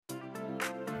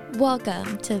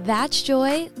Welcome to That's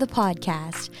Joy, the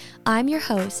podcast. I'm your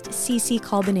host, Cece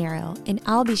Calbanero, and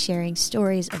I'll be sharing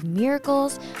stories of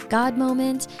miracles, God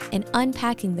moments, and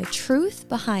unpacking the truth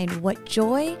behind what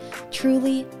joy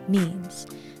truly means.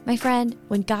 My friend,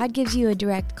 when God gives you a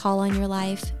direct call on your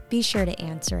life, be sure to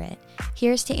answer it.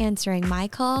 Here's to answering my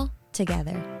call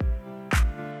together.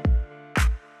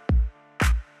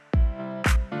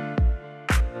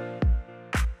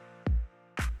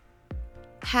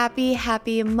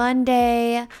 Happy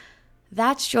Monday.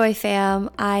 That's Joy fam.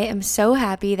 I am so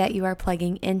happy that you are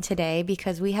plugging in today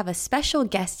because we have a special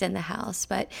guest in the house.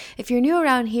 But if you're new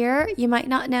around here, you might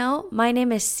not know. My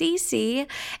name is Cece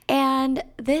and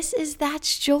this is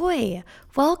That's Joy.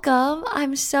 Welcome.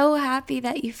 I'm so happy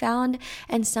that you found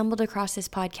and stumbled across this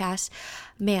podcast.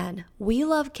 Man, we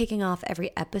love kicking off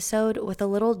every episode with a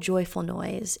little joyful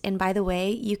noise. And by the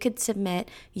way, you could submit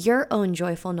your own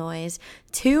joyful noise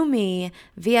to me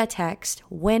via text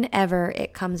whenever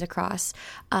it comes across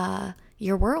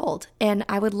your world. And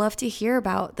I would love to hear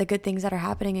about the good things that are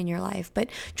happening in your life. But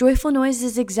joyful noise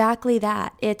is exactly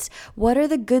that. It's what are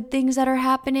the good things that are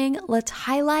happening? Let's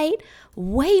highlight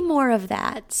way more of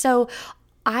that. So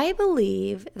I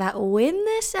believe that when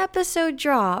this episode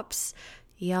drops,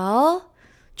 y'all,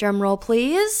 drum roll,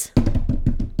 please.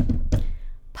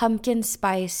 Pumpkin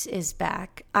spice is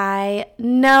back. I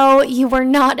know you were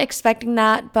not expecting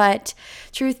that, but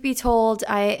truth be told,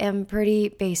 I am pretty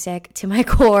basic to my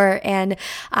core, and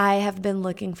I have been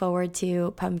looking forward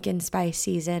to pumpkin spice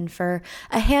season for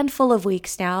a handful of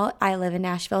weeks now. I live in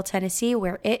Nashville, Tennessee,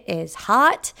 where it is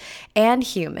hot and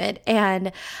humid,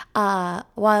 and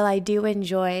while I do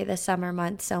enjoy the summer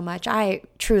months so much, I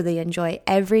truly enjoy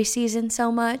every season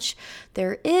so much.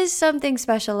 There is something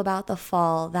special about the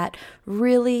fall that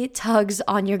really tugs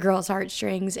on your girl's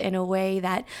heartstrings in a way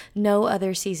that no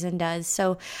other season does.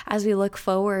 So as we look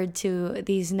forward to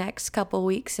these next couple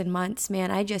weeks and months, man,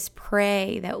 I just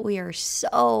pray that we are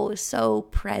so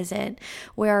present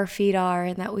where our feet are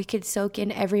and that we could soak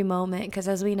in every moment, because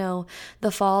as we know,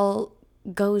 the fall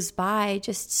goes by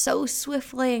just so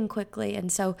swiftly and quickly.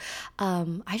 And so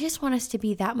I just want us to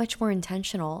be that much more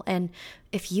intentional. And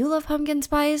if you love pumpkin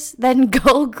spice, then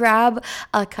go grab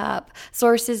a cup.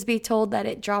 Sources be told that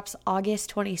it drops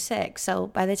August 26th. So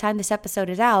by the time this episode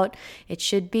is out, it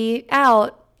should be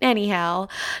out. Anyhow,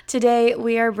 today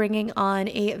we are bringing on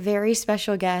a very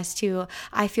special guest who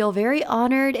I feel very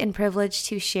honored and privileged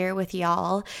to share with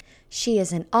y'all. She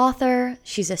is an author,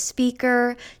 she's a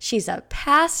speaker, she's a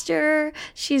pastor,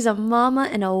 she's a mama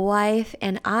and a wife,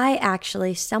 and I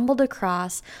actually stumbled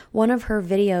across one of her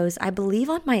videos, I believe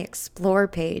on my Explore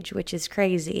page, which is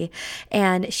crazy,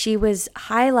 and she was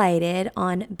highlighted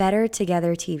on Better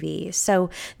Together TV. So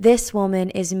this woman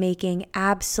is making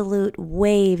absolute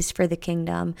waves for the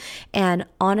kingdom, and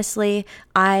honestly,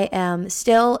 I am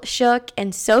still shook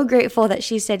and so grateful that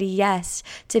she said yes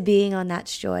to being on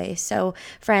That's Joy. So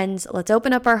friends, let's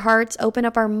open up our hearts, open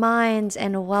up our minds,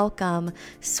 and welcome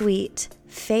sweet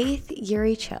Faith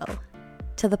Eury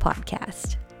to the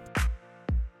podcast.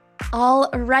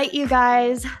 All right, you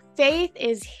guys, Faith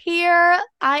is here.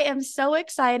 I am so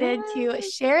excited to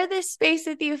share this space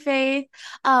with you, Faith.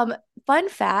 Fun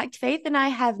fact, Faith and I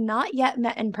have not yet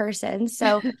met in person.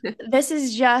 So this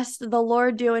is just the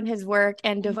Lord doing his work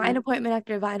and divine appointment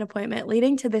after divine appointment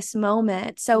leading to this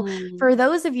moment. So for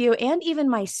those of you and even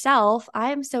myself,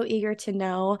 I am so eager to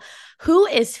know, who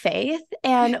is Faith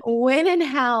and when and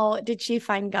how did she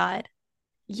find God?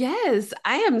 Yes,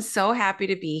 I am so happy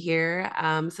to be here.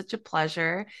 Such a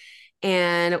pleasure.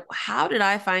 And how did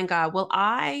I find God? Well,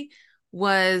 I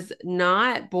was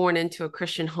not born into a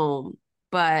Christian home,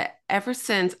 but ever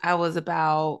since I was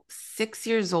about 6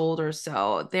 years old or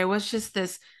so, there was just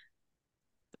this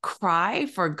cry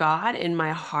for God in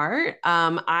my heart.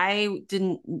 I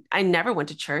never went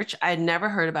to church. I had never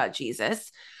heard about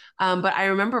Jesus. But I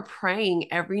remember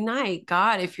praying every night,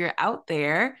 God, if you're out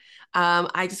there,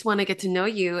 I just want to get to know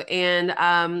you.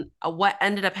 And what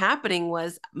ended up happening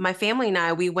was my family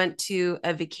and we went to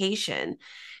a vacation.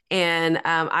 And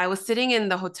I was sitting in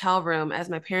the hotel room as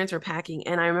my parents were packing,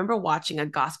 and I remember watching a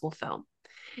gospel film.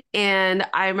 And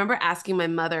I remember asking my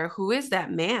mother, who is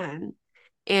that man?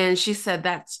 And she said,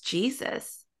 that's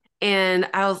Jesus. And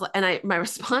my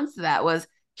response to that was,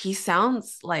 he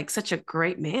sounds like such a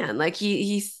great man. Like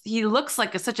he looks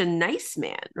like such a nice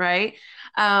man, right?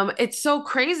 It's so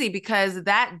crazy because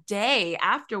that day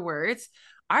afterwards,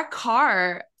 our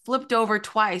car flipped over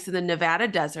twice in the Nevada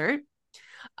desert.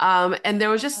 And there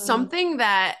was just something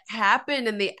that happened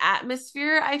in the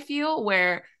atmosphere, I feel,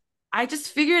 where I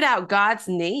just figured out God's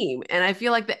name. And I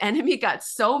feel like the enemy got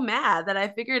so mad that I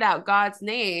figured out God's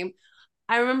name.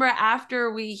 I remember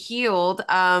after we healed,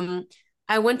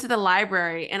 I went to the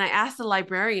library and I asked the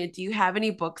librarian, "Do you have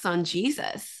any books on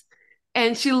Jesus?"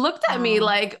 And she looked at me Wow.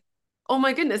 like, "Oh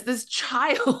my goodness, this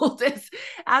child is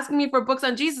asking me for books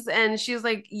on Jesus." And she was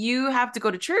like, "You have to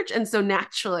go to church." And so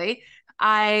naturally,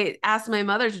 I asked my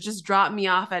mother to just drop me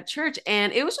off at church.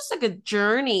 And it was just like a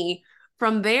journey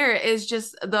from there, is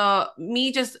just the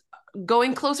me just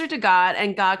going closer to God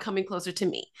and God coming closer to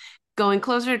me, going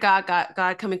closer to God,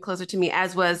 God coming closer to me,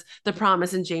 as was the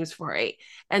promise in James 4:8.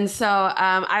 And so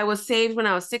I was saved when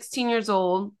I was 16 years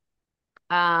old.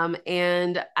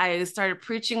 And I started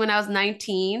preaching when I was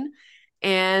 19.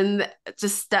 And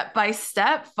just step by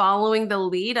step, following the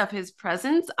lead of his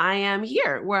presence, I am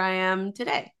here where I am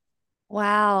today.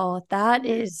 Wow, that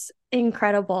is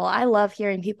incredible. I love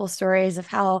hearing people's stories of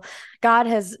how God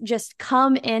has just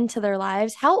come into their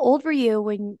lives. How old were you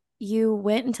when you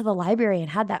went into the library and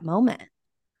had that moment?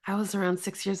 I was around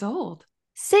 6 years old.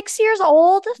 6 years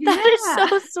old? That is so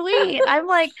Yeah, sweet. I'm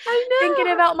like I thinking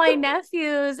know. about my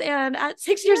nephews, and at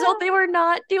 6 years old, Yeah. they were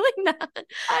not doing that. It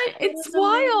It's was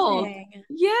wild. amazing.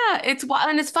 Yeah, it's wild.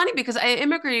 And it's funny because I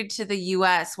immigrated to the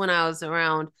US when I was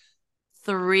around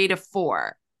 3 to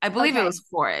 4. I believe it was Okay.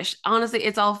 four-ish. Honestly,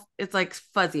 it's like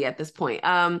fuzzy at this point.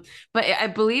 But I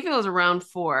believe it was around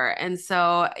 4. And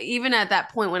so even at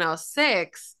that point when I was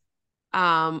 6,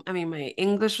 I mean, my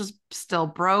English was still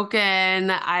broken.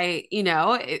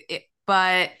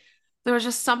 But there was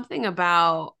just something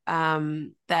about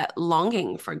that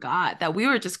longing for God that we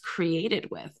were just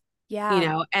created with,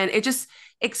 Yeah, and it just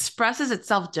expresses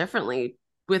itself differently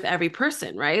with every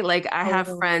person, right? Like I have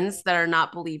totally. friends that are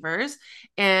not believers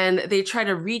and they try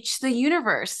to reach the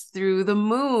universe through the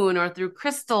moon or through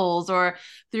crystals or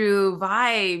through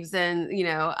vibes and,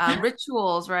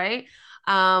 rituals, right?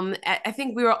 I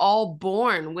think we were all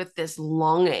born with this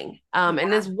longing. And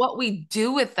Yeah. it's what we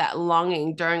do with that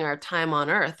longing during our time on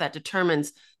earth that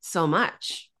determines so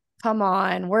much. Come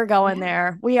on, we're going Yeah.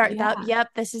 there. We are that. Yeah. Yep,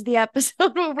 this is the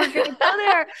episode where we're gonna go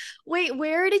there. Wait,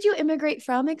 where did you immigrate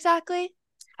from exactly?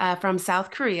 From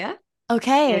South Korea,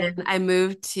 Okay. and I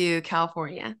moved to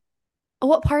California.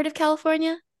 What part of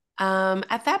California?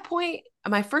 At that point,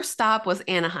 my first stop was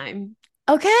Anaheim.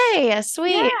 Okay,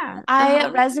 sweet. Yeah. I Uh-huh.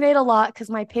 resonate a lot because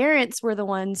my parents were the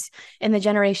ones in the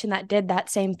generation that did that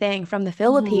same thing from the Hmm.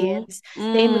 Philippines.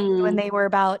 They moved when Mm. they were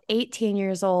about 18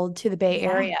 years old to the Bay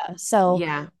Yeah. Area. So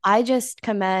Yeah. I just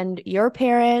commend your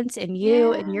parents and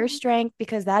you and your Yeah. strength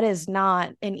because that is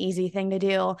not an easy thing to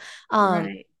do. Um,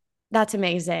 Right. That's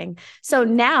amazing. So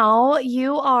Yeah. now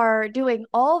you are doing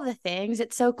all the things.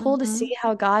 It's so cool to Hmm. see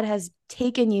how God has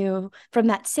taken you from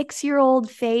that 6 year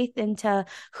old faith into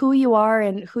who you are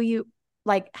and who you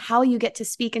like, how you get to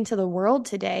speak into the world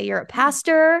today. You're a Yeah.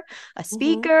 pastor, a Hmm.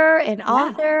 speaker, an Yeah.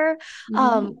 author.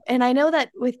 Hmm. And I know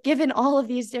that with given all of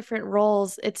these different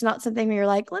roles, it's not something where you're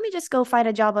like, let me just go find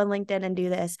a job on LinkedIn and do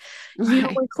this. You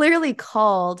Right. were clearly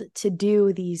called to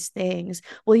do these things.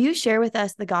 Will you share with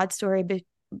us the God story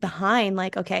behind,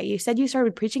 like, okay, you said you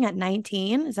started preaching at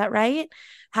 19, is that right?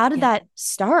 How did Yeah. that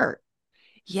start?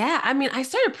 Yeah, I mean, I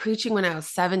started preaching when I was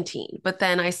 17, but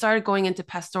then I started going into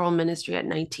pastoral ministry at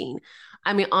 19.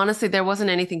 I mean, honestly, there wasn't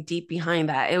anything deep behind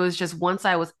that. It was just once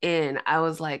I was in, I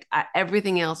was like,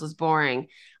 everything else was boring.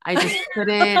 I just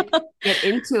couldn't get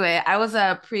into it. I was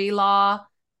a pre-law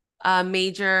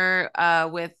major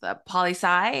with poli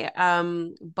sci,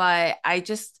 but I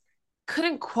just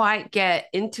couldn't quite get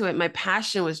into it. My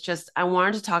passion was just I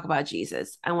wanted to talk about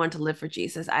Jesus. I wanted to live for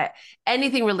Jesus. I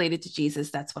Anything related to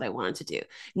Jesus, that's what I wanted to do.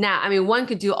 Now, I mean, one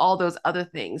could do all those other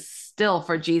things still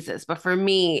for Jesus, but for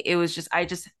me, it was just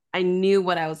I knew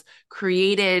what I was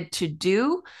created to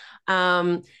do.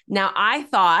 Now I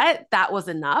thought that was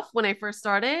enough when I first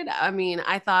started. I mean,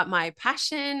 I thought my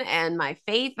passion and my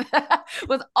faith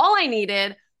was all I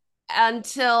needed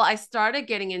until I started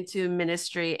getting into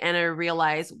ministry and I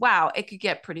realized, wow, it could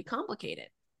get pretty complicated.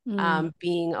 Mm,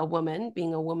 Being a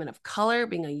woman of color,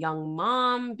 being a young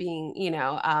mom, being,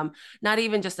 not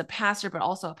even just a pastor, but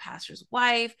also a pastor's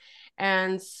wife.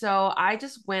 And so I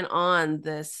just went on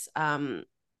this,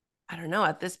 I don't know,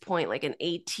 at this point, like an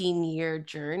 18-year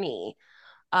journey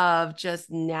of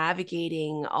just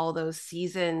navigating all those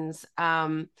seasons.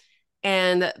 And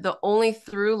the only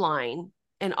through line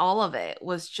in all of it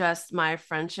was just my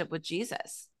friendship with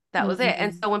Jesus. That was it.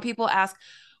 And mm, so when people ask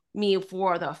me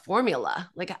for the formula,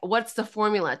 like what's the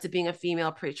formula to being a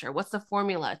female preacher? What's the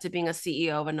formula to being a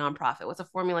CEO of a nonprofit? What's the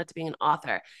formula to being an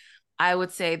author? I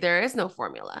would say there is no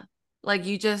formula. Like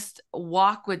you just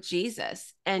walk with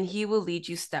Jesus and he will lead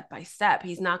you step by step.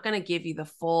 He's not going to give you a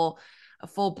full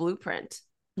blueprint.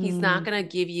 He's not mm. going to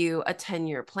give you a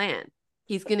 10-year plan.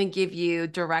 He's going to give you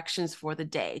directions for the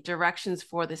day, directions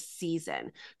for the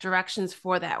season, directions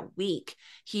for that week.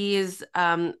 He's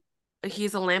a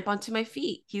lamp unto my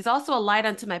feet. He's also a light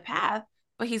unto my path,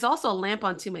 but he's also a lamp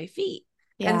unto my feet.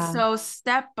 And Yeah. so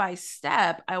step by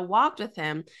step, I walked with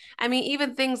him. I mean,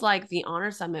 even things like the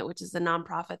Honor Summit, which is the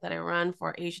nonprofit that I run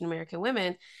for Asian American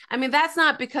women. I mean, that's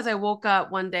not because I woke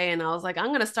up one day and I was like, I'm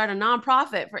going to start a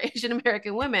nonprofit for Asian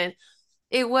American women.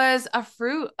 It was a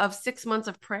fruit of 6 months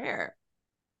of prayer.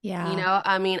 Yeah.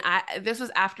 I mean, I this was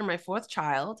after my fourth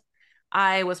child.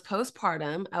 I was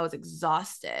postpartum. I was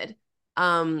exhausted.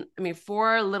 I mean,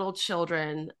 four little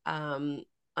children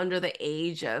under the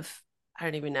age of, I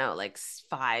don't even know, like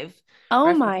 5 Oh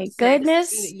or my 6.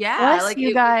 goodness. Yeah, Bless like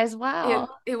you guys. Wow.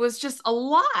 it was just a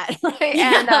lot, right?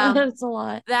 Yeah, And that's a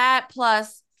lot. that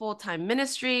plus full-time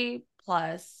ministry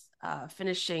plus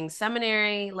finishing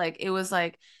seminary,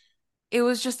 it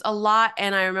was just a lot.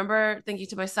 And I remember thinking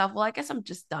to myself, well, I guess I'm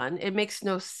just done. It makes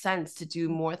no sense to do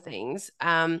more things.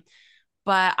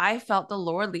 But I felt the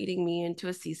Lord leading me into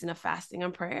a season of fasting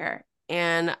and prayer.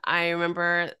 And I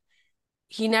remember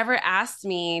he never asked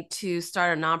me to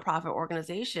start a nonprofit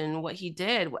organization. What he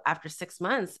did after 6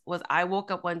 months was I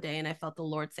woke up one day and I felt the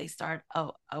Lord say, start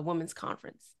a women's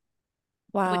conference.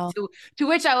 Which Wow. to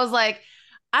which I was like,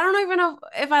 I don't even know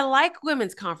if I like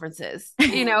women's conferences,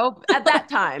 at that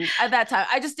time,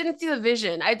 I just didn't see the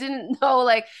vision. I didn't know,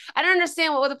 like, I didn't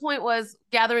understand what the point was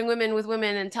gathering women with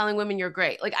women and telling women you're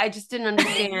great. Like, I just didn't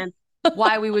understand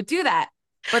why we would do that.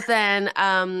 But then,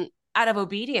 out of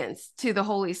obedience to the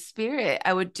Holy Spirit,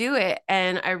 I would do it.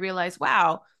 And I realized,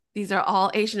 wow, these are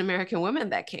all Asian American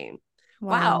women that came.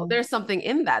 Wow, Wow. there's something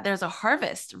in that. There's a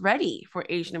harvest ready for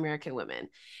Asian American women,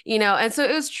 and so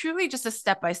it was truly just a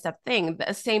step-by-step thing.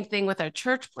 The same thing with our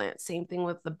church plant, same thing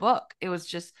with the book. It was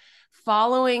just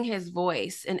following his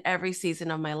voice in every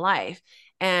season of my life.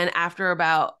 And after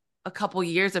about a couple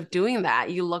years of doing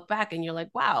that, you look back and you're like,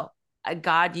 wow,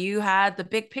 God, you had the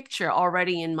big picture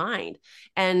already in mind.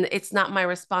 And it's not my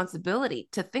responsibility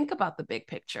to think about the big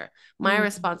picture. My Mm.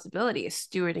 responsibility is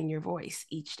stewarding your voice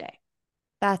each day.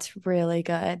 That's really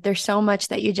good. There's so much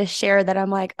that you just shared that I'm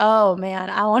like, oh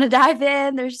man, I want to dive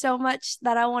in. There's so much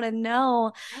that I want to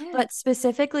know. Yeah. But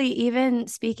specifically, even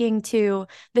speaking to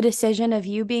the decision of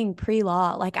you being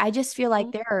pre-law, like I just feel like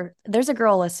there's a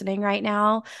girl listening right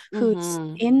now who's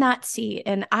Mm-hmm. in that seat.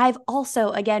 And I've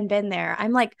also again been there.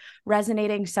 I'm like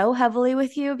resonating so heavily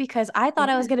with you because I thought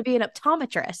I was Yeah. going to be an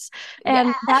optometrist. And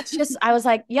Yeah. that's just, I was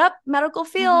like, yep, medical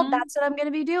field, Mm-hmm. that's what I'm going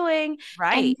to be doing. And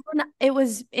Right. then it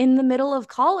was in the middle of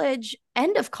college,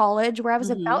 end of college, where I was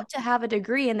Mm-hmm. about to have a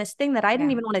degree in this thing that I didn't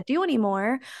Yeah. even want to do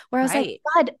anymore, where I was like, Right.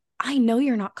 God, I know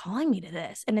you're not calling me to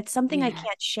this. And it's something I Yeah.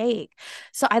 can't shake.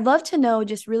 So I'd love to know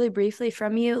just really briefly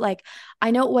from you. Like, I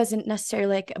know it wasn't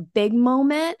necessarily like a big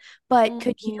moment, but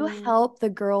could you Mm-hmm. help the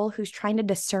girl who's trying to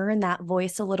discern that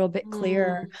voice a little bit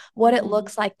clearer, what it Mm-hmm.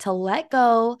 looks like to let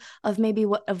go of maybe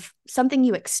what of something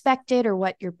you expected or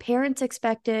what your parents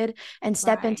expected and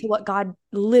step into Right. what God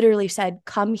literally said,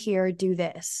 come here, do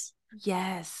this.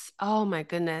 Yes. Oh my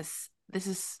goodness. This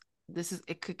is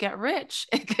it could get rich.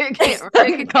 It could get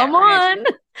Come rich. on.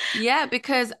 Yeah,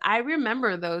 because I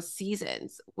remember those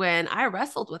seasons when I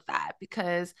wrestled with that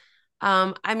because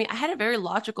I mean, I had a very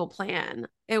logical plan.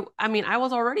 I mean, I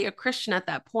was already a Christian at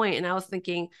that point and I was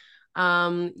thinking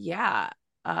yeah,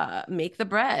 make the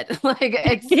bread.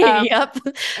 Yep.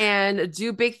 And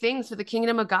do big things for the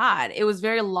kingdom of God. It was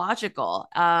very logical.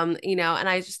 And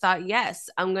I just thought, yes,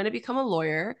 I'm going to become a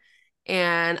lawyer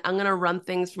and I'm going to run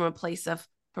things from a place of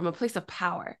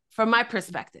power from my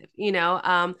perspective.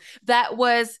 That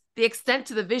was the extent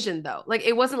to the vision though. Like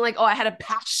it wasn't like, oh, I had a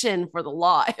passion for the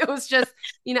law. It was just,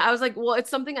 I was like, well, it's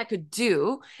something I could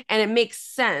do and it makes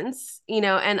sense,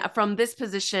 and from this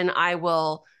position I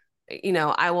will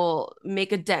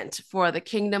make a dent for the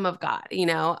kingdom of God.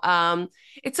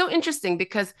 It's so interesting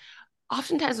because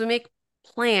oftentimes we make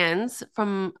plans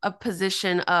from a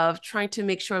position of trying to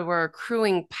make sure we're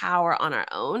accruing power on our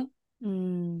own,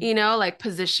 Mm, like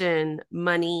position,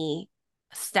 money,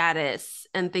 status,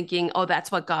 and thinking, oh,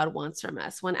 that's what God wants from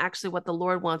us. When actually, what the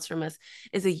Lord wants from us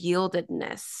is a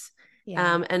yieldedness.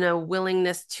 yeah. And a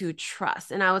willingness to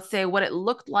trust. And I would say what it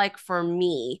looked like for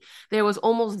me, there was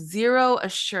almost zero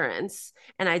assurance.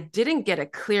 And I didn't get a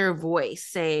clear voice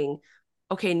saying,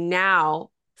 okay, now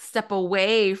step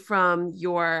away from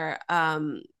your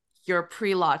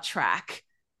pre-law track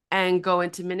and go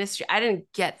into ministry. I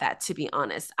didn't get that, to be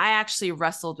honest. I actually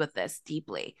wrestled with this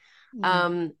deeply. Mm,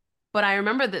 Um, but I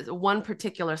remember this one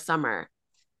particular summer,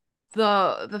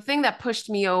 the thing that pushed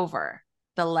me over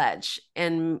the ledge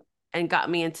and got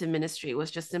me into ministry was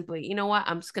just simply, you know what?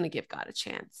 I'm just going to give God a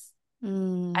chance. I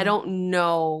Mm. don't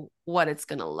know what it's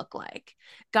going to look like.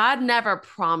 God never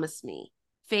promised me,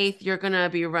 Faith, you're going to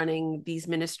be running these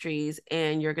ministries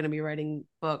and you're going to be writing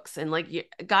books. And like,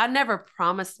 God never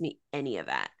promised me any of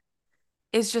that.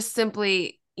 It's just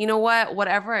simply, you know what?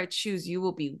 Whatever I choose, you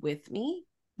will be with me.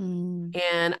 Mm.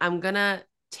 And I'm going to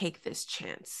take this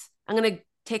chance. I'm going to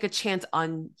take a chance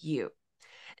on you.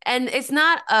 And it's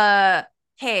not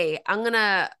hey, I'm going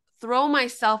to throw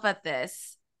myself at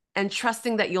this and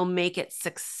trusting that you'll make it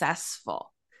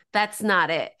successful. That's not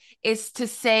it. It's to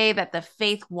say that the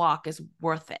faith walk is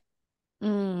worth it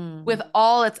with Mm.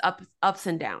 all its ups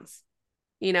and downs.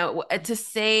 To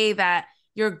say that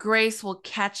your grace will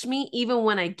catch me even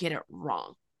when I get it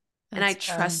wrong. And I That's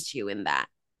good. trust you in that.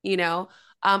 you know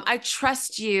I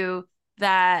trust you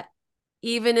that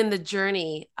even in the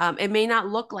journey, it may not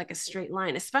look like a straight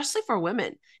line, especially for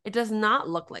women. It does not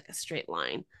look like a straight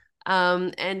line.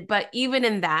 And but even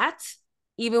in that,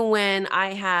 even when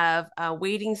I have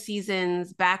waiting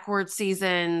seasons, backward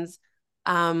seasons,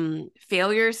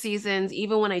 failure seasons,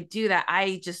 even when I do that,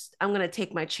 I'm going to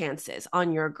take my chances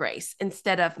on your grace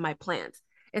instead of my plans.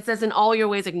 It says, in all your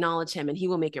ways, acknowledge him and he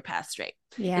will make your path straight.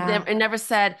 Yeah. It never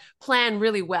said plan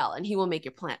really well and he will make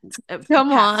your Come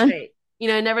path on. straight.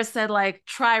 It never said like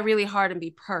try really hard and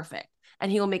be perfect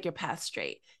and he will make your path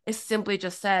straight. It simply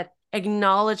just said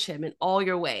acknowledge him in all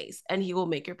your ways and he will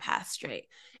make your path straight.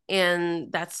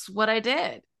 And that's what I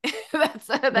did. That's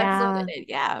what I Yeah. did.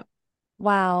 Yeah.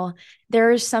 Wow.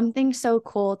 There's something so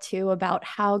cool too about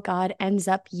how God ends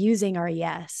up using our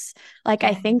yes. Like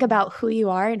I Yeah. think about who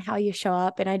you are and how you show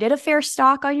up. And I did a fair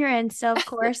stalk on your Insta, of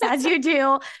course, as you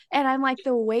do. And I'm like,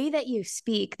 the way that you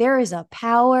speak, there is a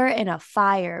power and a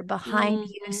fire behind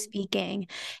you Mm-hmm. speaking.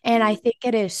 And I think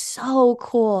it is so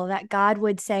cool that God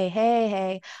would say,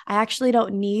 hey, I actually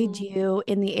don't need you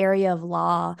in the area of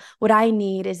law. What I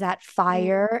need is that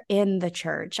fire in the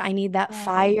church. I need that Yes.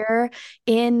 fire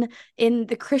in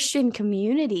the Christian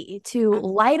community to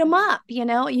light them Absolutely. up.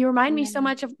 You remind me so Yeah.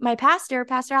 much of my pastor,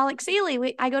 Pastor Alex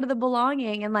Seeley. I go to the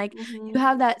belonging and like you Mm-hmm.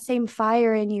 have that same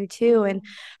fire in you too. And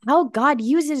Mm-hmm. how God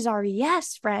uses our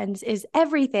yes, friends, is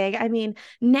everything. I mean,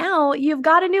 now you've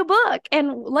got a new book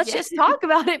and let's Yeah. just talk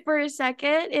about it for a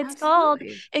second. It's called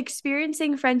Absolutely.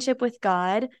 Experiencing Friendship with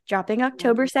God, dropping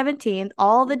October Mm-hmm. 17th.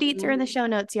 All the deets are in the Mm-hmm. show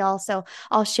notes, y'all. So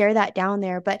I'll share that down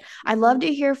there. But I'd love Mm-hmm.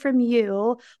 to hear from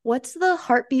you. What's the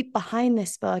heartbeat behind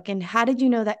this book? And how did you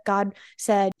know that God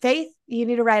said, Faith, you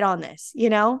need to write on this, you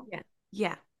know? Yeah.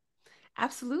 Yeah.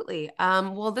 Absolutely.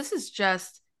 Well, this is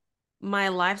just my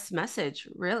life's message,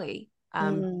 really.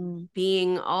 Mm,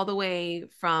 Being all the way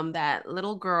from that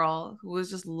little girl who was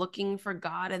just looking for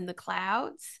God in the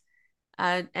clouds,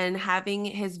 and having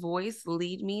his voice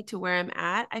lead me to where I'm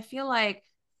at. I feel like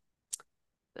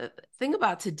the thing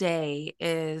about today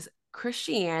is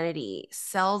Christianity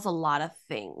sells a lot of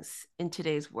things in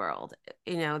today's world.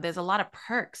 There's a lot of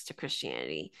perks to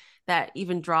Christianity that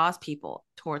even draws people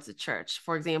towards the church.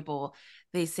 For example,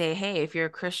 they say, hey, if you're a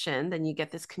Christian, then you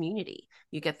get this community,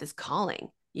 you get this calling.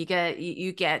 You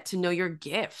get to know your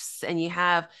gifts and you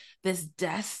have this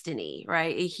destiny,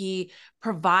 right? He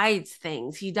provides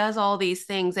things. He does all these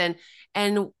things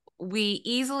and we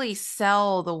easily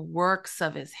sell the works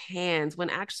of his hands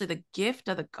when actually the gift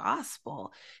of the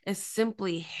gospel is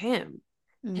simply him,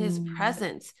 his mm,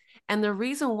 presence. And the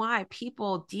reason why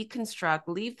people deconstruct,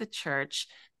 leave the church,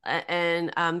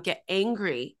 and get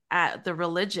angry at the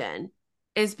religion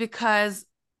is because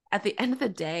at the end of the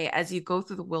day, as you go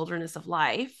through the wilderness of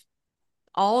life,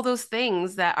 all those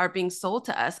things that are being sold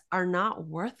to us are not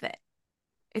worth it.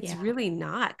 It's yeah. really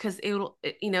not, because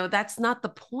that's not the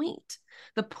point.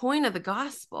 The point of the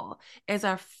gospel is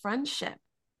our friendship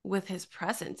with his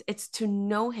presence. It's to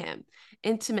know him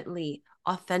intimately,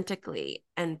 authentically,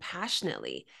 and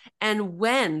passionately. And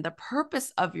when the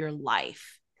purpose of your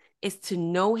life is to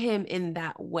know him in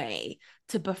that way,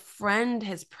 to befriend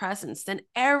his presence, then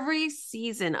every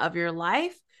season of your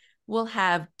life will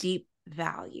have deep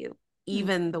value, Mm,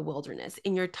 even the wilderness.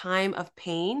 In your time of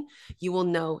pain, you will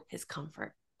know his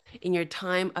comfort. In your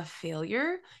time of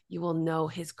failure, you will know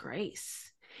his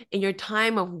grace. In your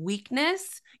time of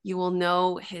weakness, you will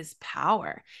know his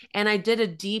power. And I did a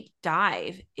deep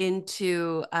dive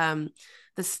into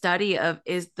the study of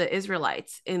the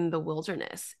Israelites in the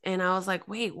wilderness. And I was like,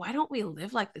 wait, why don't we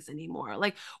live like this anymore?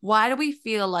 Like, why do we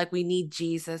feel like we need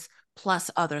Jesus plus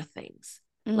other things?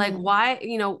 Like, mm, why,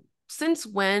 since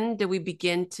when did we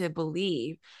begin to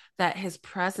believe that his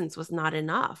presence was not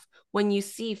enough? When you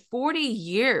see 40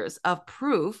 years of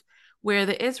proof where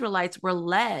the Israelites were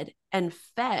led and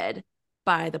fed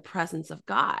by the presence of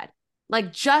God.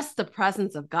 like just the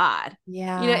presence of God.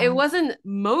 Yeah. It wasn't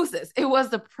Moses, it was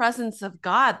the presence of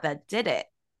God that did it.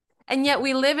 And yet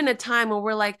we live in a time where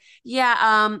we're like, yeah,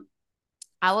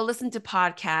 I will listen to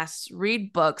podcasts,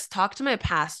 read books, talk to my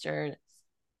pastor,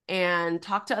 and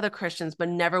talk to other Christians, but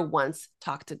never once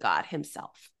talk to God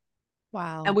himself. And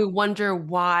Wow. we wonder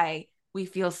why we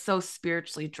feel so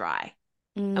spiritually dry.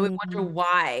 And we wonder Mm,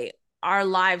 why our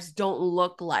lives don't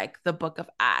look like the book of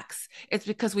Acts. It's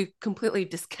because we've completely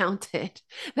discounted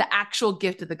the actual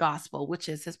gift of the gospel, which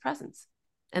is his presence.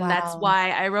 And that's wow. why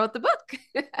I wrote the book.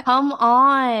 Come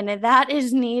on, that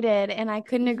is needed. And I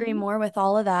couldn't agree Mm-hmm. more with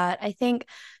all of that. I think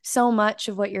so much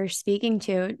of what you're speaking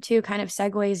to kind of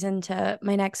segues into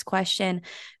my next question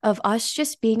of us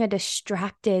just being a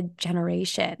distracted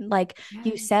generation. Like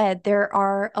you Yes. said, there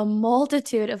are a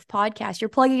multitude of podcasts. You're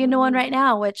plugging into one Mm-hmm. right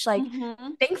now, which, like,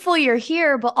 Mm-hmm. thankful you're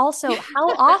here, but also how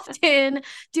often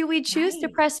do we choose to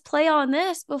Right. press play on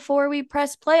this before we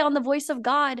press play on the voice of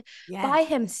God by Yes.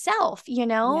 himself, you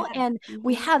know? Yes. And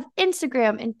we Mm-hmm. have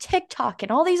Instagram and TikTok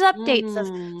and all these updates of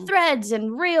Mm-hmm. threads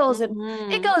and reels, and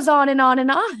it Mm-hmm. goes on and on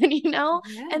and on, you know?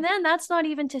 And Yes. then that's not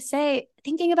even to say,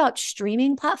 thinking about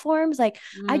streaming platforms. Like,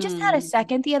 I just had a Mm.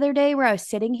 second the other day where I was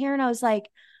sitting here and I was like,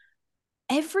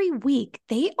 every week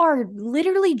they are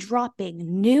literally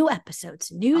dropping new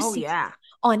episodes, new Oh, seasons yeah.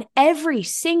 on every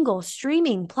single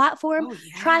streaming platform, Oh,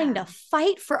 trying yeah. to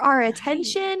fight for our Right.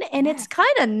 attention. And it's Yes.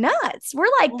 kind of nuts. We're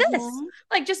like this, Mm-hmm.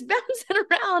 like just bouncing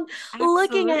around,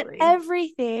 looking at Absolutely.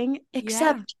 everything Yeah.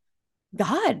 except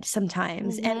God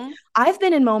sometimes. And Mm-hmm. I've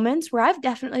been in moments where I've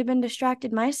definitely been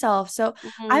distracted myself. So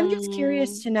I'm just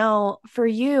curious Mm. to know, for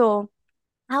you,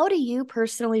 how do you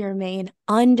personally remain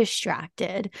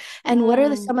undistracted? And what are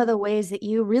Mm. some of the ways that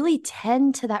you really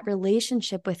tend to that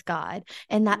relationship with God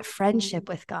and that Mm. friendship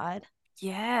with God?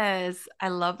 Yes, I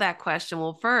love that question.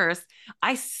 Well, first,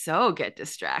 I so get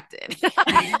distracted.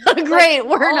 Like Great,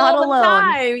 we're not all the alone.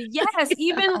 time. Yes,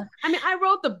 even I mean, I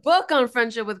wrote the book on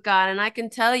friendship with God, and I can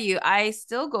tell you, I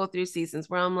still go through seasons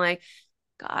where I'm like,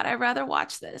 God, I'd rather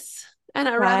watch this and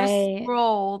I'd rather Right.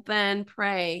 scroll than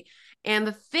pray. And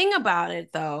the thing about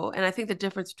it, though, and I think the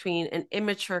difference between an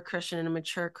immature Christian and a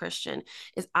mature Christian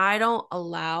is I don't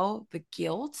allow the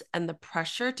guilt and the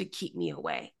pressure to keep me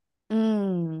away.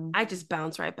 Mm, I just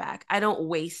bounce right back. I don't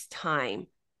waste time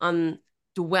on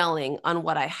dwelling on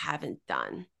what I haven't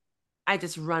done. I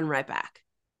just run right back.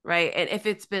 Right. And if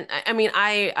it's been, I mean,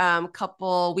 a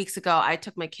couple weeks ago, I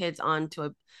took my kids on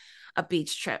to a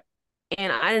beach trip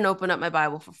and I didn't open up my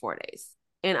Bible for 4 days.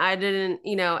 And I didn't,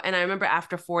 and I remember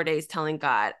after 4 days telling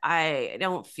God, I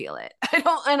don't feel it. I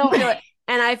don't feel it. right.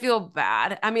 And I feel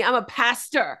bad. I mean, I'm a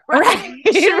pastor, right?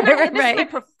 Right. Shouldn't Right. I? Right. This is my Right.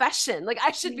 profession. Like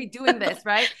I should be doing this,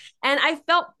 right? And I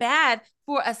felt bad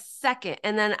for a second.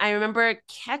 And then I remember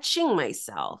catching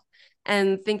myself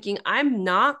and thinking, I'm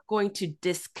not going to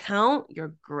discount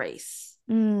your grace.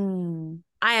 Mm,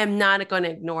 I am not going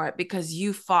to ignore it because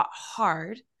you fought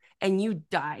hard and you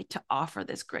died to offer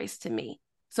this grace to me.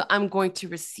 So I'm going to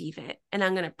receive it and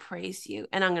I'm going to praise you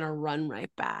and I'm going to run right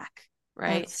back.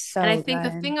 Right. that's And I so think the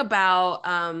good. thing about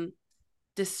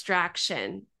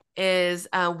distraction is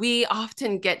we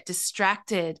often get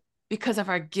distracted because of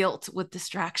our guilt with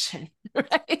distraction,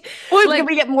 right? We Like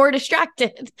we get more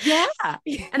distracted. yeah.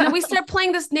 And then Yeah. we start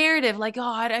playing this narrative like, oh,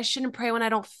 I shouldn't pray when I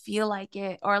don't feel like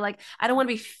it. Or like, I don't want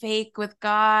to be fake with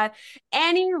God.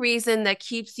 Any reason that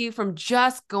keeps you from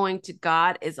just going to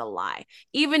God is a lie,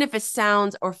 even if it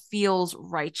sounds or feels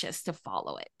righteous to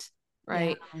follow it. Yeah.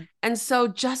 Right. And so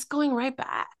just going right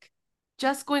back.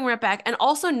 And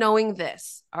also knowing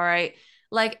this, all right.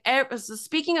 Like, so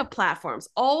speaking of platforms,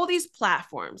 all these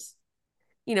platforms,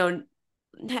 you know,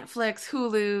 Netflix,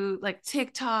 Hulu, like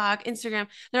TikTok, Instagram,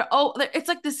 it's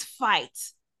like this fight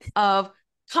of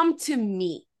come to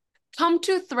me. Come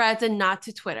to Threads and not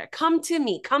to Twitter. Come to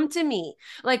me. Come to me.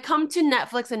 Like come to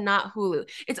Netflix and not Hulu.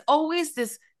 It's always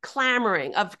this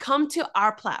clamoring of come to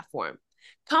our platform.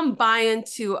 Come buy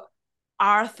into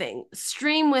our thing.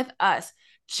 Stream with us.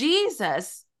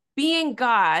 Jesus, being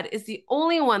God, is the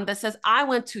only one that says, I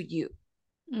went to you.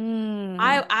 Mm,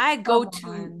 I go come to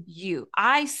on. you.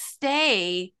 I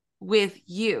stay with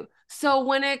you. So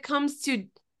when it comes to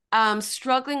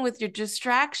struggling with your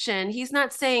distraction, he's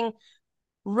not saying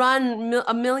run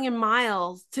a million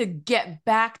miles to get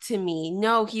back to me.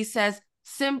 No, he says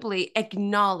simply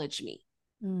acknowledge me.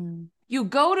 Mm, You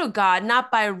go to God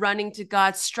not by running to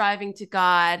God, striving to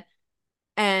God,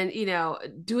 and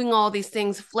doing all these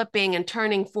things, flipping and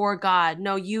turning for God.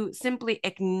 No, you simply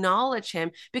acknowledge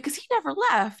him because he never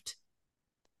left.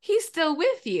 He's still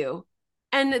with you.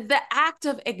 And the act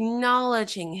of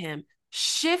acknowledging him,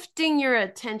 shifting your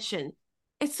attention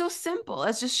It's so simple.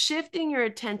 It's just shifting your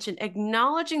attention,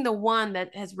 acknowledging the one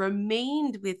that has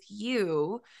remained with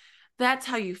you. That's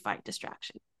how you fight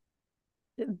distraction.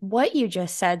 What you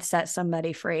just said set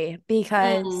somebody free,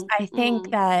 because Mm, I think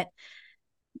mm, that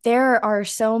there are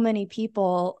so many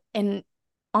people, and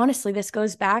honestly this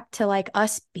goes back to like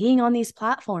us being on these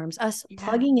platforms, us yeah.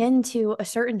 plugging into a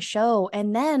certain show,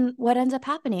 and then what ends up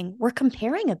happening, we're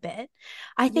comparing a bit.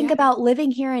 I think Yeah. about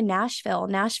living here in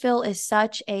Nashville is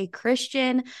such a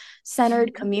Christian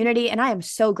centered community, and I am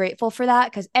so grateful for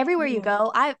that, because everywhere you Yeah.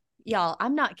 go, y'all,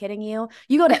 I'm not kidding you.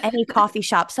 You go to any coffee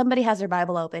shop, somebody has their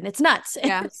Bible open. It's nuts.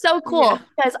 Yeah. It's so Yeah. cool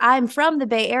because I'm from the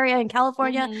Bay Area in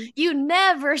California. Hmm. You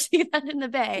never see that in the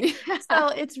Bay. Yeah. So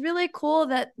it's really cool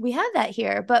that we have that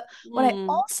here. But what I Mm,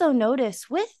 also notice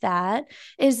with that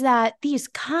is that these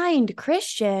kind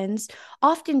Christians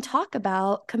often talk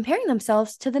about comparing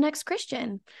themselves to the next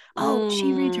Christian. Oh,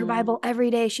 she reads her mm. Bible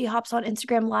every day. She hops on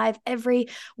Instagram live every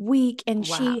week, and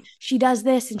Wow. she does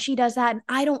this and she does that, and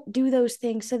I don't do those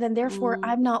things. So then therefore Mm,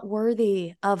 I'm not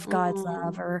worthy of God's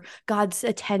love mm. or God's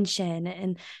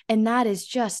attention. And that is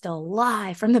just a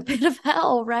lie from the pit of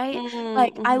hell, right? Mm,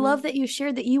 Like, I love mhm. that you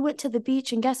shared that you went to the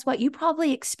beach, and guess what? You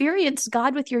probably experienced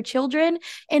God with your children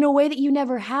in a way that you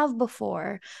never have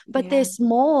before. But Yeah. this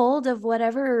mold of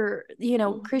whatever,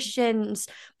 Mhm. Christians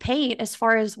paint as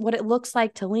far as what it looks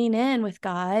like to lean in with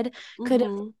God could have,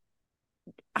 Mhm.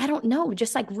 I don't know,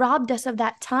 just like robbed us of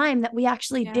that time that we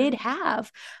actually Yeah. did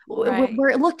have, Right. where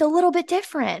it looked a little bit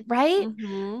different, right?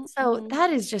 Mhm. So Mhm.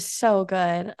 that is just so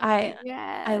good. I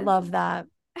Yes. love that.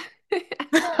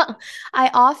 I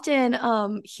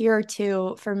often hear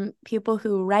too from people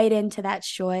who write into that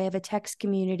joy of a text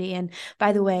community. And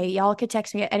by the way, Mm, y'all could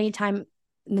text me at any time.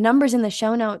 The number's in the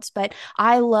show notes, but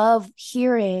I love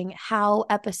hearing how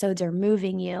episodes are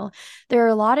moving you. There are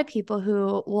a lot of people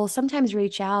who will sometimes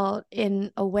reach out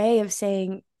in a way of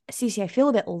saying, Cece, I feel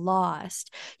a bit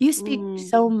lost. You speak mm,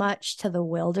 so much to the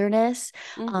wilderness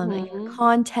in your mhm.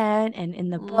 content and in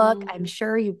the book. I'm Mm,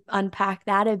 sure you unpack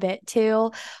that a bit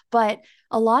too. But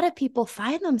a lot of people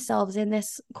find themselves in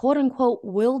this quote unquote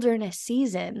wilderness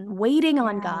season, waiting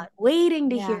on yeah. God, waiting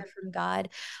to hear Yeah. from God,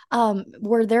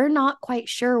 where they're not quite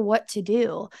sure what to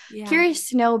do. Yeah. Curious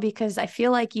to know, because I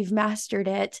feel like you've mastered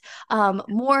it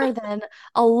more than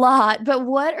a lot. But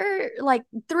what are like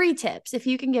three tips? If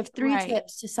you can give three Right.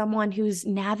 tips to someone who's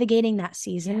navigating that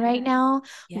season right Yes. now,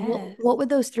 Yes. what would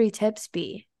those three tips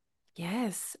be?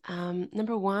 Yes.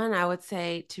 Number one, I would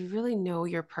say to really know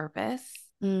your purpose.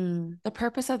 Mm, The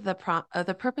purpose of the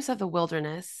purpose of the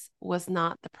wilderness was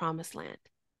not the promised land.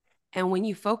 And when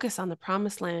you focus on the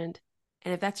promised land,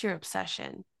 and if that's your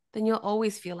obsession, then you'll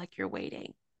always feel like you're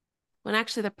waiting. When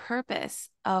actually the purpose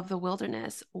of the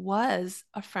wilderness was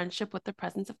a friendship with the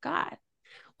presence of God.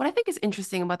 What I think is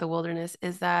interesting about the wilderness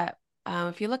is that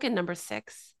if you look at number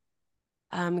 6,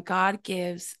 God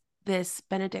gives this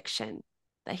benediction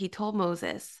that he told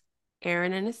Moses,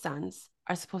 Aaron and his sons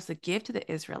are supposed to give to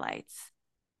the Israelites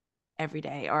every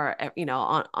day, or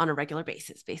on a regular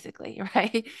basis, basically.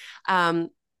 Right. um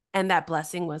and that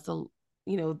blessing was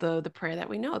the prayer that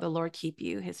we know: the Lord keep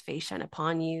you, his face shine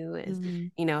upon you,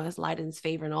 mm, his light and his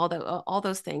favor, and all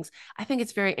those things. I think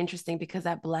it's very interesting because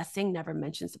that blessing never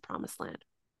mentions the promised land,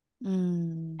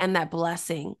 mm, and that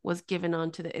blessing was given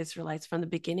unto the Israelites from the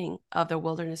beginning of their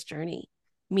wilderness journey,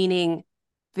 meaning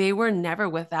they were never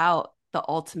without the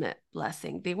ultimate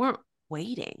blessing. They weren't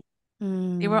waiting.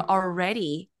 They mm. were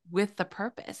already with the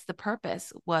purpose. The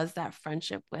purpose was that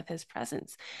friendship with his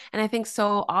presence. And I think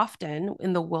so often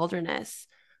in the wilderness,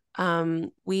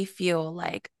 we feel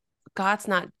like God's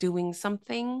not doing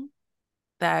something,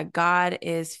 that God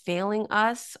is failing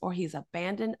us or he's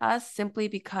abandoned us, simply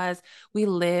because we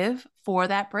live for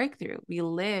that breakthrough. We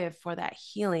live for that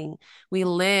healing. We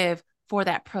live for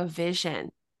that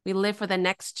provision. We live for the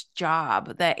next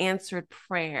job, the answered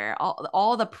prayer,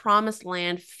 all the promised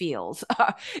land feels.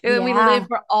 We live Yeah.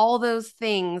 for all those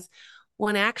things,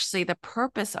 when actually the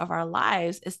purpose of our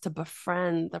lives is to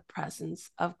befriend the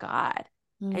presence of God.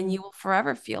 And Mm, you will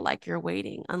forever feel like you're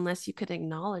waiting unless you could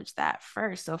acknowledge that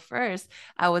first. So, first,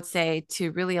 I would say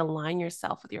to really align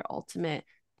yourself with your ultimate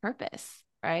purpose,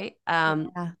 right?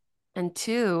 yeah. And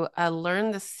two, learn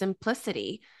the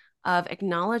simplicity of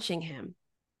acknowledging him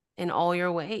in all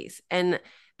your ways. And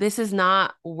this is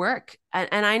not work.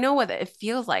 And I know what it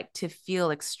feels like to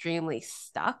feel extremely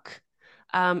stuck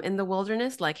in the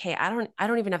wilderness. Like, hey, I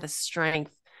don't even have the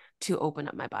strength to open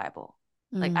up my Bible.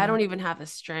 Like, I Mm, don't even have the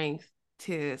strength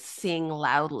to sing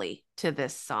loudly to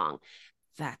this song.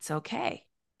 That's okay.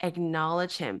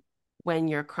 Acknowledge him when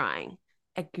you're crying.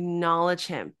 Acknowledge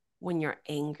him when you're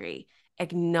angry.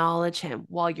 acknowledge him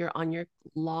while you're on your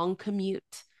long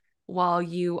commute, while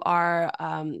you are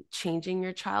changing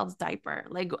your child's diaper.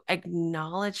 Like,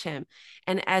 acknowledge him.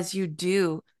 And as you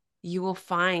do, you will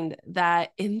find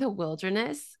that in the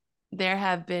wilderness, there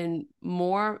have been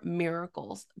more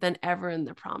miracles than ever in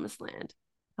the promised land.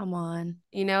 Come on.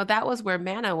 You know, that was where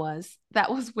manna was.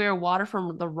 That was where water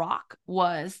from the rock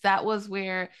was. That was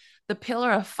where the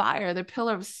pillar of fire, the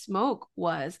pillar of smoke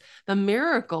was. The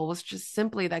miracle was just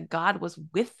simply that God was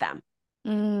with them,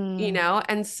 you Mm, know?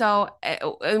 And so,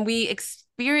 and we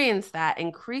experience that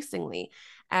increasingly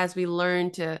as we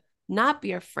learn to not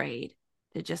be afraid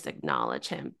to just acknowledge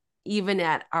him, even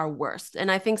at our worst. And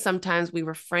I think sometimes we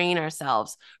refrain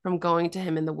ourselves from going to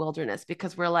him in the wilderness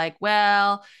because we're like,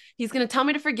 well, he's going to tell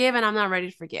me to forgive and I'm not ready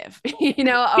to forgive, you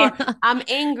know, or yeah. I'm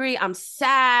angry, I'm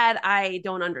sad, I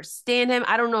don't understand him,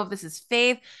 I don't know if this is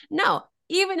faith. No,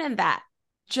 even in that,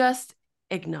 just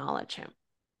acknowledge him.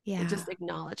 Yeah. Just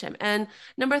acknowledge him. And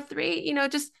number three, you know,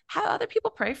 just have other people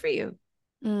pray for you.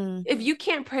 Mm, If you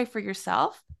can't pray for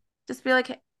yourself, just be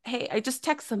like, hey, I just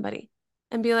text somebody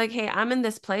and be like, hey, I'm in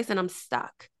this place and I'm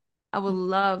stuck. I would mm,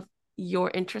 love your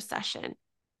intercession.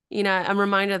 You know, I'm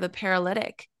reminded of the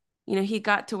paralytic. You know, he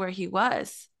got to where he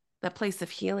was, that place of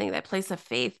healing, that place of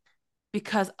faith,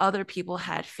 because other people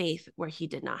had faith where he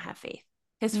did not have faith.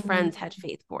 His mm. friends had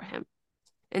faith for him.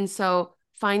 And so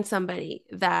find somebody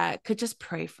that could just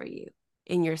pray for you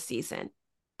in your season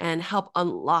and help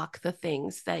unlock the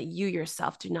things that you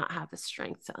yourself do not have the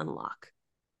strength to unlock.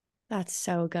 That's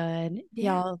so good.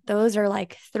 Yeah. Y'all, those are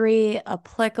like three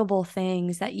applicable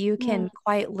things that you Mm-hmm. can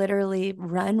quite literally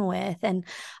run with. And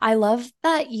I love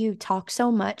that you talk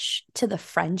so much to the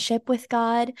friendship with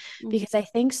God, because I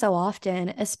think so often,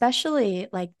 especially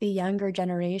like the younger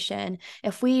generation,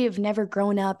 if we've never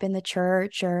grown up in the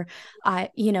church or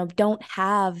don't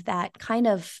have that kind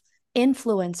of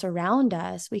influence around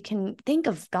us, we can think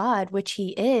of God, which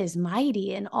he is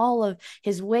mighty in all of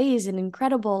his ways and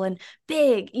incredible and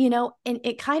big, and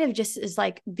it kind of just is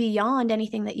like beyond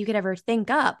anything that you could ever think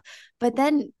up. But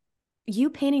then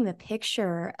you painting the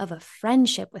picture of a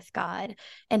friendship with God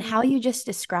and how you just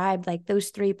described like those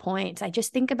 3 points. I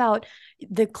just think about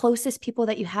the closest people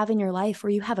that you have in your life where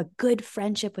you have a good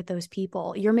friendship with those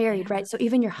people. You're married, Yeah. right? So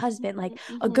even your husband, like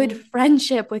a good Mm-hmm.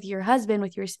 friendship with your husband,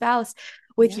 with your spouse,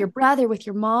 with Yeah. your brother, with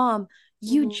your mom,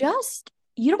 Mm-hmm.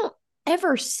 you don't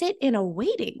ever sit in a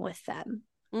waiting with them.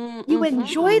 You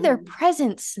enjoy their Mm-hmm.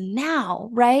 presence now,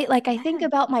 right? Like I think Yeah.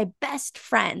 about my best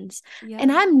friends,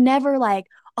 and Yeah. I'm never like,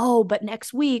 oh, but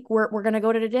next week we're gonna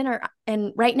go to the dinner,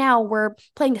 and right now we're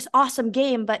playing this awesome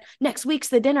game, but next week's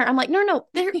the dinner. I'm like, no, no,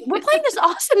 we're playing this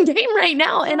awesome game right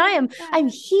now, and Yeah. I'm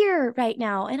Yeah. here right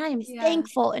now, and I am Yeah.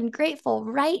 thankful and grateful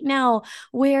right now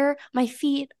where my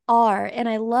feet are, and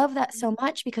I love that so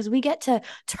much because we get to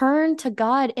turn to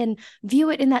God and view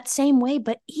it in that same way,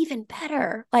 but even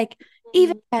better, like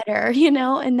even better,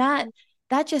 and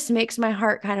that just makes my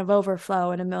heart kind of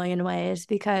overflow in a million ways,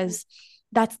 because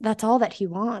that's all that he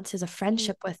wants is a Mm-hmm.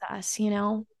 friendship with us.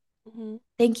 Mm-hmm.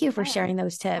 Thank you for Yeah. sharing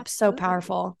those tips. So Absolutely.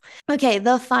 powerful. Okay,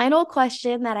 the final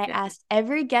question that I Okay. asked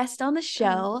every guest on the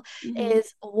show Mm-hmm.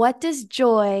 is, what does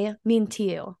joy mean to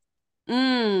you?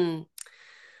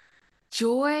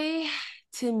 Joy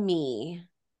to me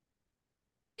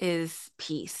is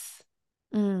peace.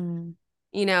 Mm,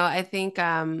 You know, I think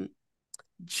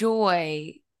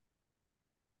joy,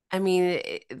 I mean,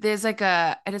 there's like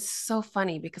and it's so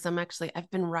funny because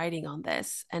I've been writing on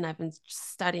this and I've been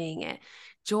studying it.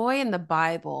 Joy in the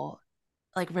Bible,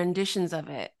 like renditions of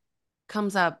it,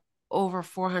 comes up over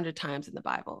 400 times in the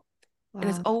Bible. And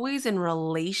it's wow. always in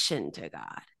relation to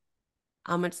God.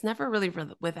 It's never really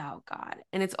without God.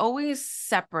 And it's always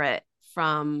separate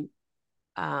from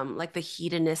like the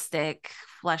hedonistic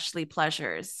fleshly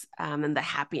pleasures and the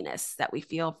happiness that we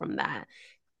feel from that.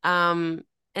 Um,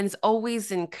 and it's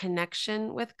always in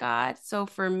connection with God. So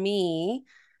for me,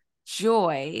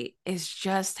 joy is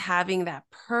just having that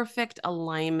perfect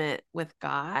alignment with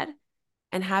God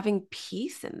and having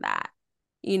peace in that,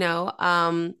 you know,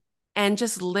 and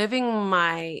just living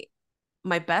my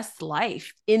best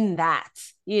life in that,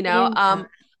 you know, In that.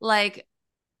 like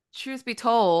truth be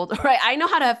told, right? I know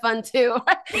how to have fun too.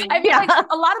 I feel like Yeah.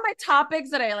 a lot of my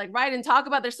topics that I like write and talk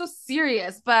about, they're so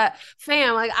serious, but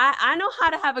fam, like I know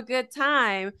how to have a good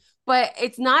time, but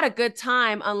it's not a good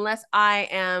time unless I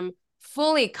am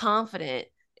fully confident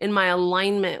in my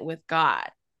alignment with God.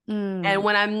 And Mm,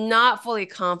 when I'm not fully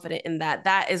confident in that,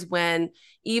 that is when,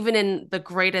 even in the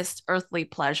greatest earthly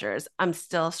pleasures, I'm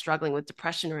still struggling with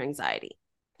depression or anxiety,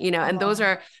 you know, and those oh,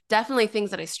 are definitely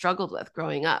things that I struggled with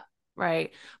growing up,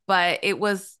 right? But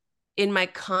in my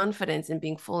confidence in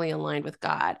being fully aligned with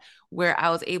God, where I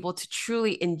was able to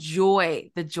truly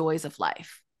enjoy the joys of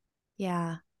life.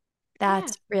 Yeah. Yeah.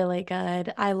 That's really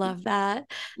good. I love that.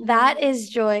 Mm-hmm. That is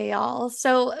joy, y'all.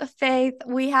 So, Faith,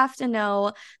 we have to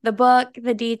know the book,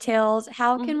 the details.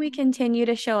 How can we Mm-hmm. continue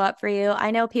to show up for you?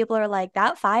 I know people are like,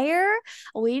 that fire?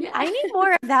 I Yeah. need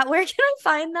more of that. Where can I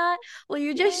find that? Will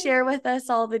you just Yeah. share with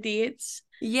us all the deets?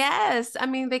 Yes. I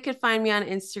mean, they could find me on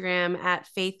Instagram at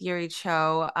Faith Eury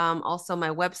Cho. Also, my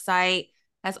website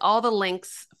has all the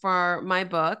links for my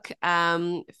book,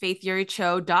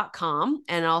 faithyuricho.com,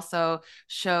 and also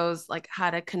shows like how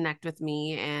to connect with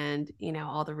me and,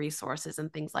 all the resources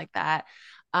and things like that.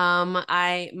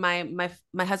 My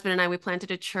husband and I, we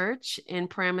planted a church in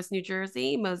Paramus, New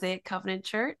Jersey, Mosaic Covenant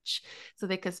Church, so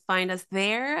they could find us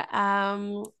there.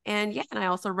 And yeah, and I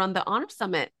also run the Honor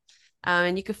Summit,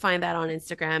 and you can find that on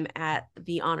Instagram at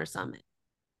the Honor Summit.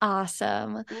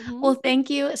 Awesome. Mm-hmm. Well, thank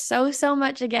you so, so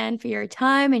much again for your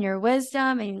time and your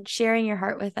wisdom and sharing your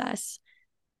heart with us.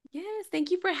 Yes, thank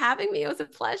you for having me. It was a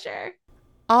pleasure.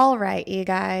 All right, you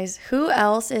guys. Who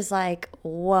else is like,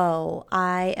 whoa,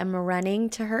 I am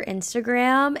running to her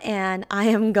Instagram and I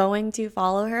am going to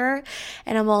follow her.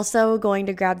 And I'm also going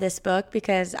to grab this book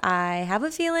because I have a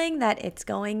feeling that it's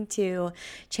going to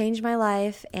change my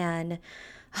life and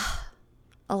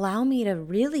allow me to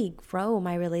really grow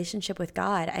my relationship with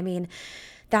God. I mean,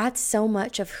 that's so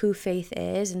much of who Faith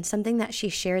is. And something that she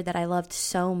shared that I loved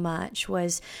so much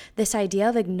was this idea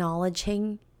of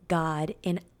acknowledging God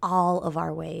in all of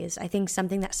our ways. I think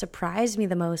something that surprised me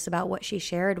the most about what she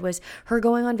shared was her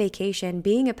going on vacation,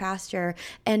 being a pastor,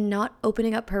 and not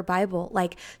opening up her Bible.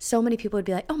 Like, so many people would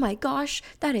be like, oh my gosh,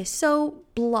 that is so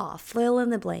blah, fill in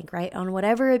the blank, right? On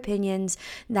whatever opinions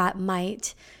that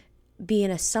might be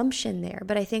an assumption there.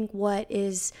 But I think what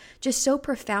is just so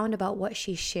profound about what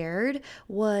she shared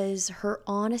was her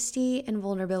honesty and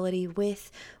vulnerability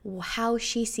with how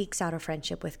she seeks out a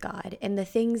friendship with God and the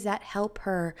things that help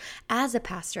her as a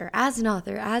pastor, as an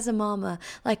author, as a mama,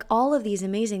 like all of these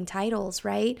amazing titles,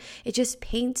 right? It just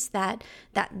paints that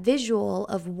visual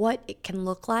of what it can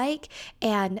look like.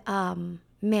 And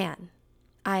man,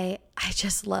 I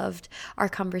just loved our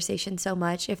conversation so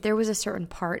much. If there was a certain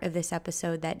part of this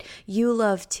episode that you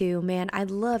love too, man,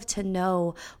 I'd love to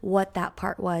know what that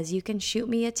part was. You can shoot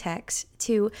me a text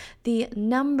to the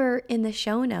number in the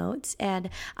show notes, and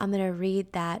I'm going to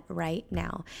read that right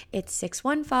now. It's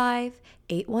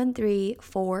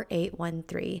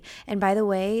 615-813-4813. And by the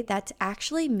way, that's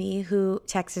actually me who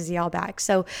texts y'all back.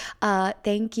 So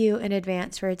thank you in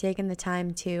advance for taking the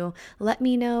time to let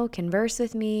me know, converse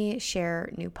with me,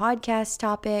 share new podcast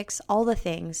topics, all the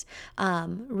things.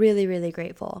 Really, really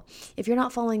grateful. If you're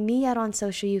not following me yet on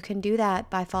social, you can do that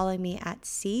by following me at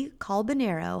C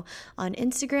Calbanero on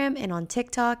Instagram and on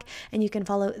TikTok, and you can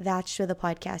follow That's Joy the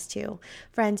podcast too.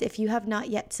 Friends, if you have not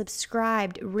yet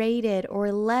subscribed, rated,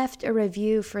 or left a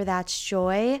review for That's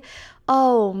Joy,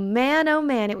 oh man,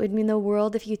 it would mean the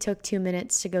world if you took 2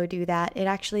 minutes to go do that. It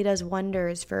actually does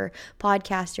wonders for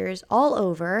podcasters all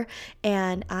over,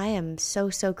 and I am so,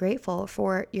 so grateful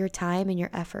for your time and your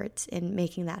efforts in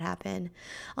making that happen.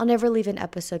 I'll never leave an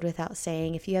episode without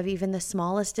saying, if you have even the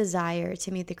smallest desire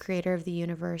to meet the creator of the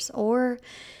universe, or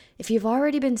if you've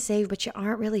already been saved but you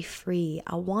aren't really free,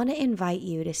 I want to invite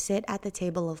you to sit at the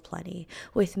table of plenty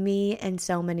with me and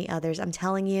so many others. I'm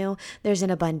telling you, there's an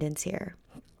abundance here.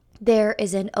 There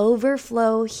is an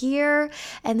overflow here,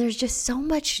 and there's just so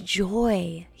much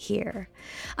joy here.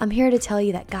 I'm here to tell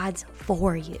you that God's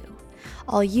for you.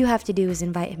 All you have to do is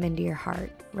invite him into your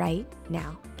heart right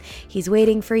now. He's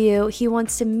waiting for you. He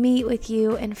wants to meet with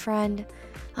you. And friend,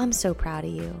 I'm so proud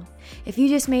of you. If you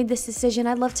just made this decision,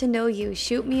 I'd love to know you.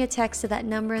 Shoot me a text to that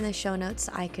number in the show notes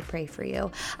so I could pray for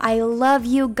you. I love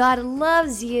you. God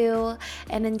loves you.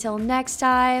 And until next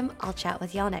time, I'll chat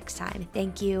with y'all next time.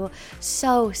 Thank you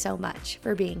so, so much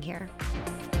for being here.